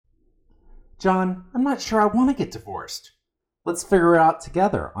John, I'm not sure I want to get divorced. Let's figure it out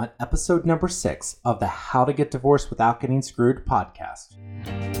together on episode number 6 of the How to Get Divorced Without Getting Screwed podcast.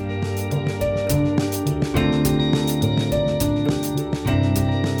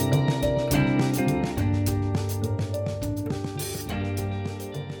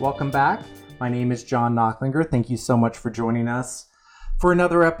 Welcome back. My name is John Knocklinger. Thank you so much for joining us for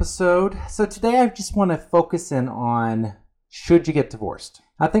another episode. So today I just want to focus in on, should you get divorced?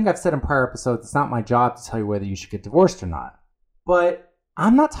 I think I've said in prior episodes, it's not my job to tell you whether you should get divorced or not. But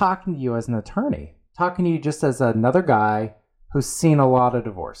I'm not talking to you as an attorney. I'm talking to you just as another guy who's seen a lot of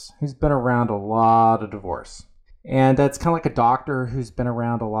divorce, who's been around a lot of divorce. And it's kind of like a doctor who's been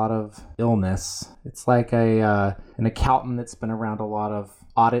around a lot of illness. It's like an accountant that's been around a lot of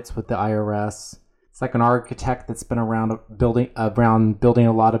audits with the IRS. It's like an architect that's been around building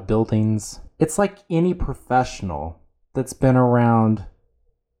a lot of buildings. It's like any professional that's been around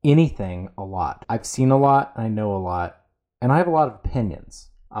anything a lot. I've seen a lot, I know a lot, and I have a lot of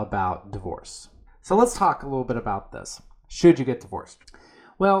opinions about divorce. So let's talk a little bit about this. Should you get divorced?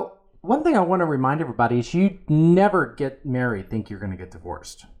 Well, one thing I want to remind everybody is you never get married think you're going to get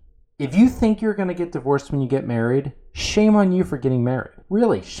divorced. If you think you're going to get divorced when you get married, shame on you for getting married.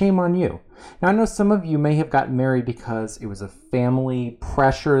 Really, shame on you. Now, I know some of you may have gotten married because it was a family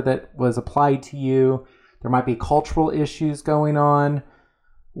pressure that was applied to you. There might be cultural issues going on.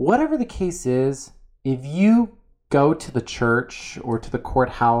 Whatever the case is, if you go to the church or to the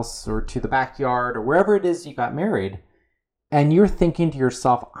courthouse or to the backyard or wherever it is you got married, and you're thinking to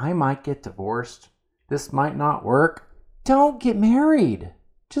yourself, I might get divorced, this might not work, don't get married.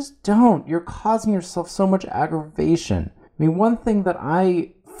 Just don't. You're causing yourself so much aggravation. I mean, one thing that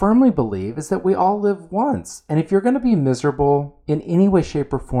I firmly believe is that we all live once. And if you're going to be miserable in any way,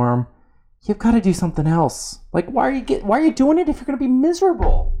 shape, or form, you've got to do something else. Like, why are you doing it if you're going to be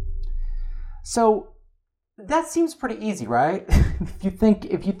miserable? So that seems pretty easy, right? If you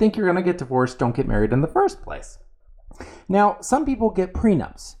think you're going to get divorced, don't get married in the first place. Now, some people get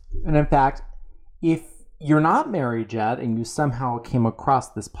prenups. And in fact, if you're not married yet and you somehow came across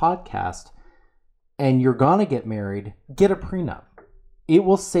this podcast and you're going to get married, get a prenup. It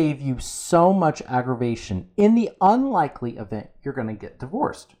will save you so much aggravation in the unlikely event you're going to get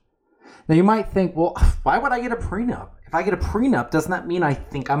divorced. Now, you might think, well, why would I get a prenup? If I get a prenup, doesn't that mean I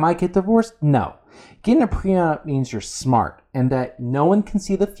think I might get divorced? No. Getting a prenup means you're smart and that no one can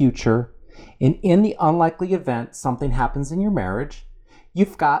see the future. And in the unlikely event something happens in your marriage,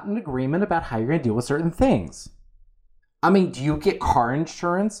 you've got an agreement about how you're going to deal with certain things. I mean, do you get car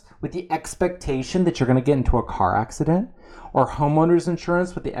insurance with the expectation that you're going to get into a car accident? Or homeowner's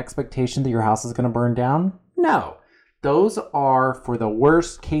insurance with the expectation that your house is going to burn down? No. Those are for the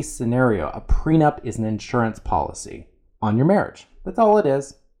worst case scenario. A prenup is an insurance policy on your marriage. That's all it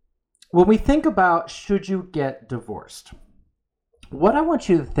is. When we think about should you get divorced, what I want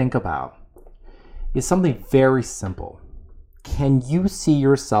you to think about is something very simple. Can you see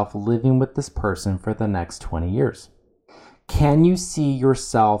yourself living with this person for the next 20 years? Can you see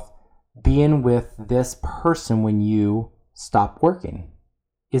yourself being with this person when you stop working?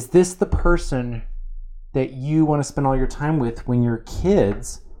 Is this the person that you want to spend all your time with when your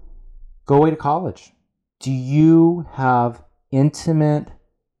kids go away to college? Do you have intimate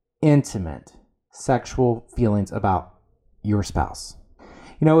sexual feelings about your spouse?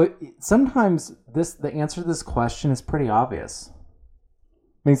 You know, sometimes the answer to this question is pretty obvious.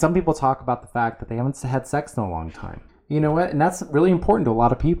 I mean, some people talk about the fact that they haven't had sex in a long time. You know what? And that's really important to a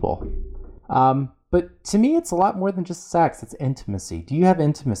lot of people. But to me, it's a lot more than just sex. It's intimacy. Do you have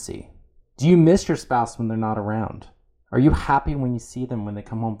intimacy? Do you miss your spouse when they're not around? Are you happy when you see them when they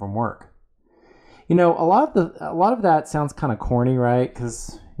come home from work? You know, a lot of that sounds kind of corny, right?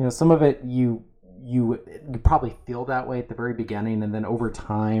 Because, you know, some of it you probably feel that way at the very beginning, and then over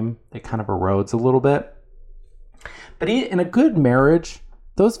time it kind of erodes a little bit. But in a good marriage,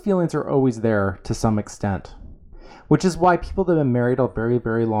 those feelings are always there to some extent, which is why people that have been married a very,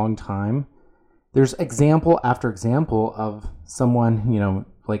 very long time, there's example after example of someone, you know,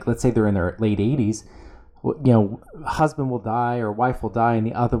 like let's say they're in their late 80s, you know, husband will die or wife will die and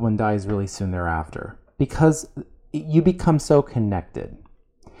the other one dies really soon thereafter because you become so connected.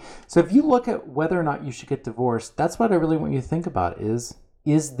 So if you look at whether or not you should get divorced, that's what I really want you to think about is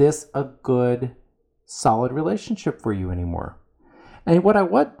this a good, solid relationship for you anymore? And what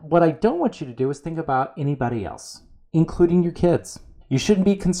I don't want you to do is think about anybody else, including your kids. You shouldn't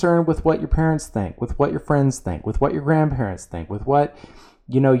be concerned with what your parents think, with what your friends think, with what your grandparents think, with what,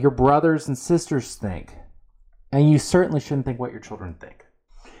 you know, your brothers and sisters think. And you certainly shouldn't think what your children think.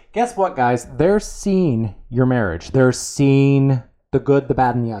 Guess what, guys? They're seeing your marriage. They're seeing the good, the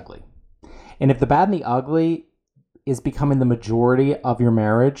bad, and the ugly. And if the bad and the ugly is becoming the majority of your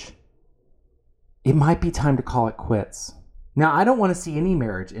marriage, it might be time to call it quits. Now, I don't want to see any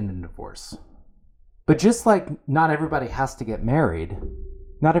marriage end in divorce. But just like not everybody has to get married,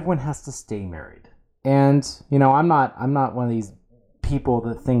 not everyone has to stay married. And, I'm not one of these people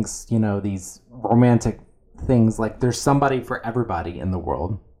that thinks, these romantic things like there's somebody for everybody in the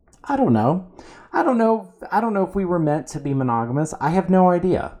world. I don't know if we were meant to be monogamous. I have no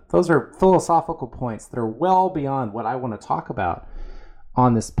idea. Those are philosophical points that are well beyond what I want to talk about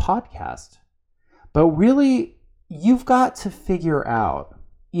on this podcast. But really, you've got to figure out,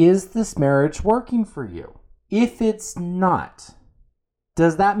 is this marriage working for you? If it's not,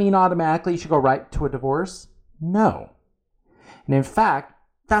 does that mean automatically you should go right to a divorce? No. And in fact,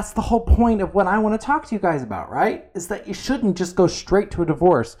 that's the whole point of what I want to talk to you guys about, right? Is that you shouldn't just go straight to a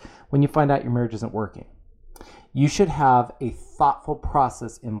divorce when you find out your marriage isn't working. You should have a thoughtful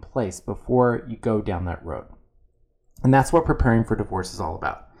process in place before you go down that road. And that's what preparing for divorce is all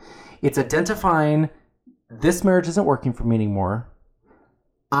about. It's identifying, this marriage isn't working for me anymore.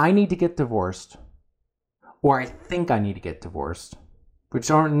 I need to get divorced, or I think I need to get divorced,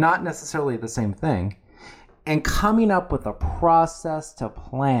 which are not necessarily the same thing, and coming up with a process to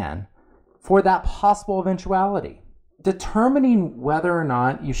plan for that possible eventuality. Determining whether or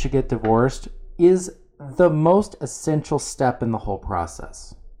not you should get divorced is the most essential step in the whole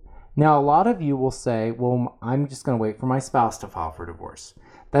process. Now, a lot of you will say, well, I'm just going to wait for my spouse to file for divorce.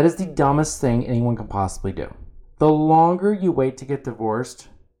 That is the dumbest thing anyone can possibly do. The longer you wait to get divorced,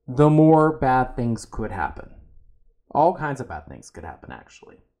 the more bad things could happen. All kinds of bad things could happen,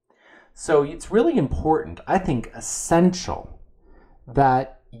 actually. So it's really important, I think essential,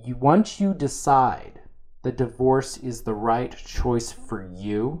 that once you decide that divorce is the right choice for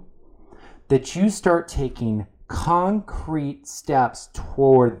you, that you start taking concrete steps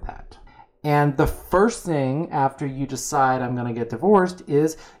toward that. And the first thing after you decide I'm going to get divorced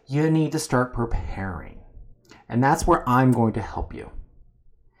is you need to start preparing. And that's where I'm going to help you.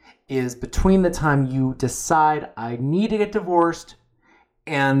 Is between the time you decide I need to get divorced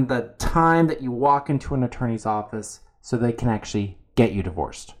and the time that you walk into an attorney's office so they can actually get you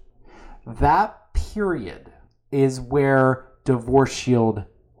divorced. That period is where Divorce Shield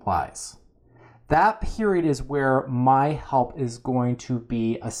lies. That period is where my help is going to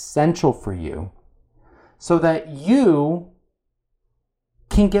be essential for you so that you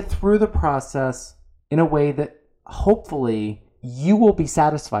can get through the process in a way that hopefully you will be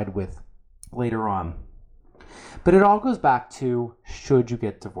satisfied with later on. But it all goes back to, should you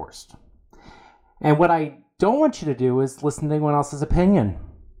get divorced? And what I don't want you to do is listen to anyone else's opinion.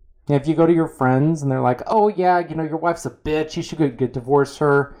 If you go to your friends and they're like, oh yeah, your wife's a bitch, you should get divorce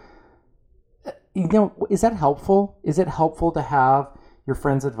her. Is that helpful? Is it helpful to have your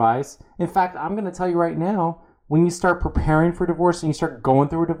friend's advice? In fact, I'm going to tell you right now, when you start preparing for divorce and you start going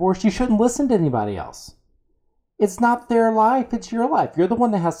through a divorce, you shouldn't listen to anybody else. It's not their life, it's your life. You're the one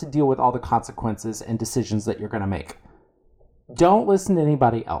that has to deal with all the consequences and decisions that you're going to make. Don't listen to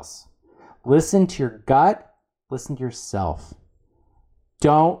anybody else. Listen to your gut, listen to yourself.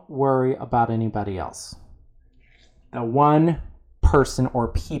 Don't worry about anybody else. The one person or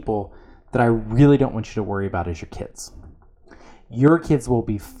people that I really don't want you to worry about is your kids. Your kids will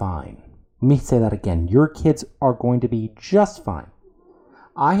be fine. Let me say that again. Your kids are going to be just fine.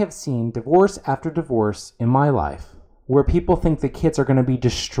 I have seen divorce after divorce in my life where people think the kids are going to be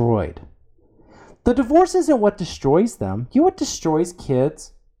destroyed. The divorce isn't what destroys them. You know what destroys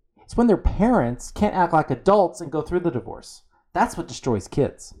kids? It's when their parents can't act like adults and go through the divorce. That's what destroys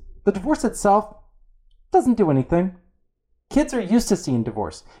kids. The divorce itself doesn't do anything. Kids are used to seeing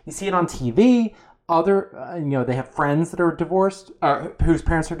divorce. You see it on TV. They have friends that are divorced, or whose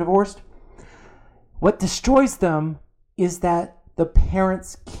parents are divorced. What destroys them is that the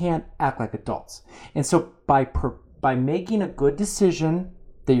parents can't act like adults. And so by making a good decision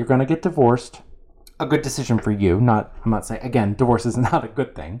that you're going to get divorced, a good decision for you, I'm not saying, again, divorce is not a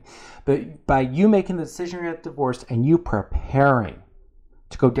good thing, but by you making the decision to get divorced and you preparing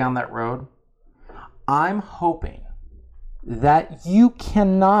to go down that road, I'm hoping that you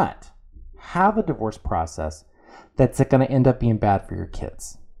cannot have a divorce process that's going to end up being bad for your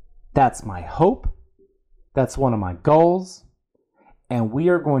kids. That's my hope. That's one of my goals. And we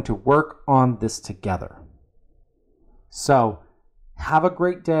are going to work on this together. So, have a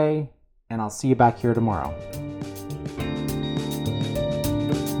great day, and I'll see you back here tomorrow.